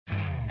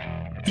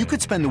You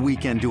could spend the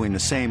weekend doing the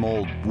same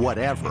old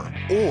whatever,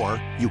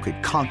 or you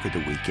could conquer the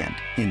weekend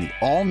in the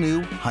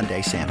all-new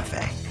Hyundai Santa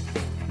Fe.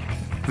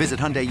 Visit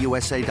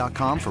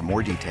HyundaiUSA.com for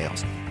more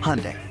details.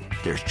 Hyundai,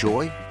 there's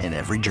joy in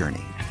every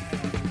journey.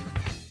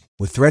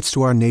 With threats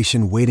to our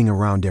nation waiting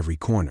around every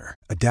corner,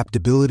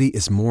 adaptability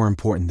is more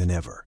important than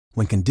ever.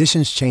 When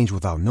conditions change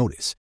without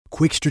notice,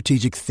 quick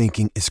strategic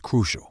thinking is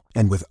crucial.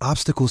 And with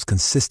obstacles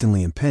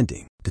consistently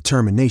impending,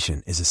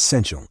 determination is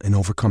essential in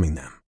overcoming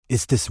them.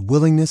 It's this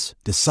willingness,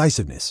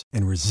 decisiveness,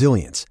 and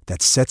resilience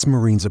that sets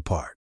Marines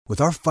apart. With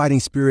our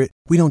fighting spirit,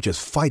 we don't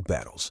just fight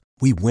battles,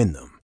 we win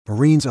them.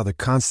 Marines are the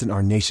constant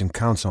our nation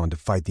counts on to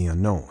fight the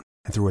unknown.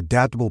 And through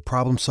adaptable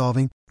problem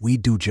solving, we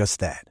do just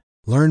that.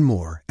 Learn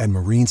more at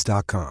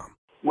marines.com.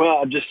 Well,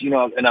 I've just,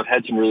 and I've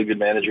had some really good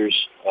managers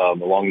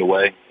along the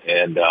way.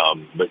 And,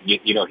 but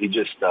he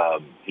just,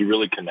 he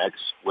really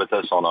connects with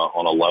us on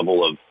a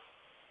level of,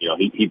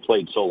 he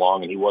played so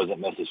long and he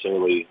wasn't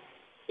necessarily,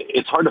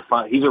 it's hard to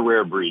find. He's a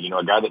rare breed,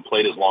 a guy that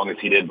played as long as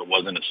he did, but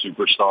wasn't a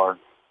superstar,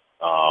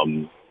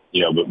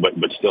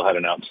 but still had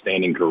an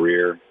outstanding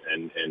career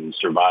and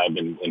survived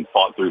and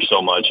fought through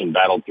so much and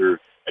battled through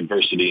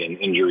adversity and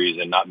injuries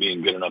and not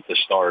being good enough to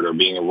start or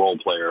being a role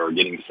player or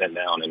getting sent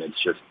down. And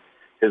it's just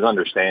his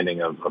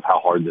understanding of how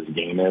hard this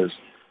game is.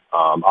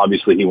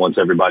 Obviously, he wants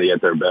everybody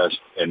at their best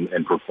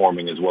and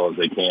performing as well as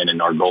they can.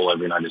 And our goal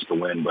every night is to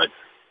win. But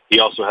he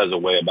also has a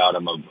way about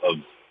him of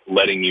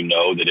letting you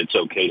know that it's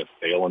okay to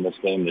fail in this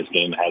game. This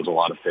game has a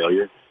lot of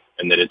failure,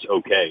 and that it's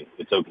okay.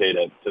 It's okay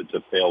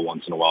to fail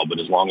once in a while. But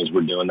as long as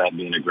we're doing that,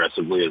 being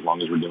aggressively, as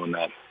long as we're doing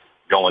that,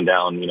 going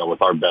down,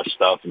 with our best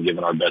stuff and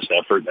giving our best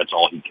effort, that's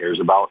all he cares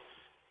about.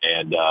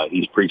 And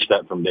he's preached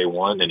that from day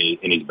one, and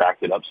he's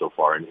backed it up so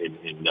far. And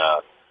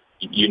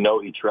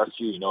he trusts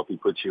you. If he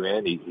puts you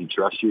in, he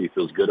trusts you. He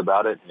feels good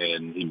about it,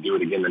 and he'd do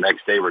it again the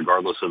next day,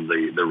 regardless of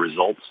the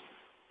results.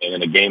 And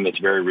in a game that's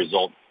very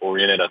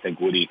result-oriented, I think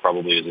Woody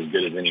probably is as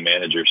good as any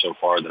manager so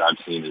far that I've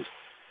seen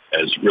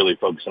as really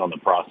focusing on the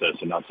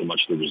process and not so much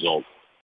the result.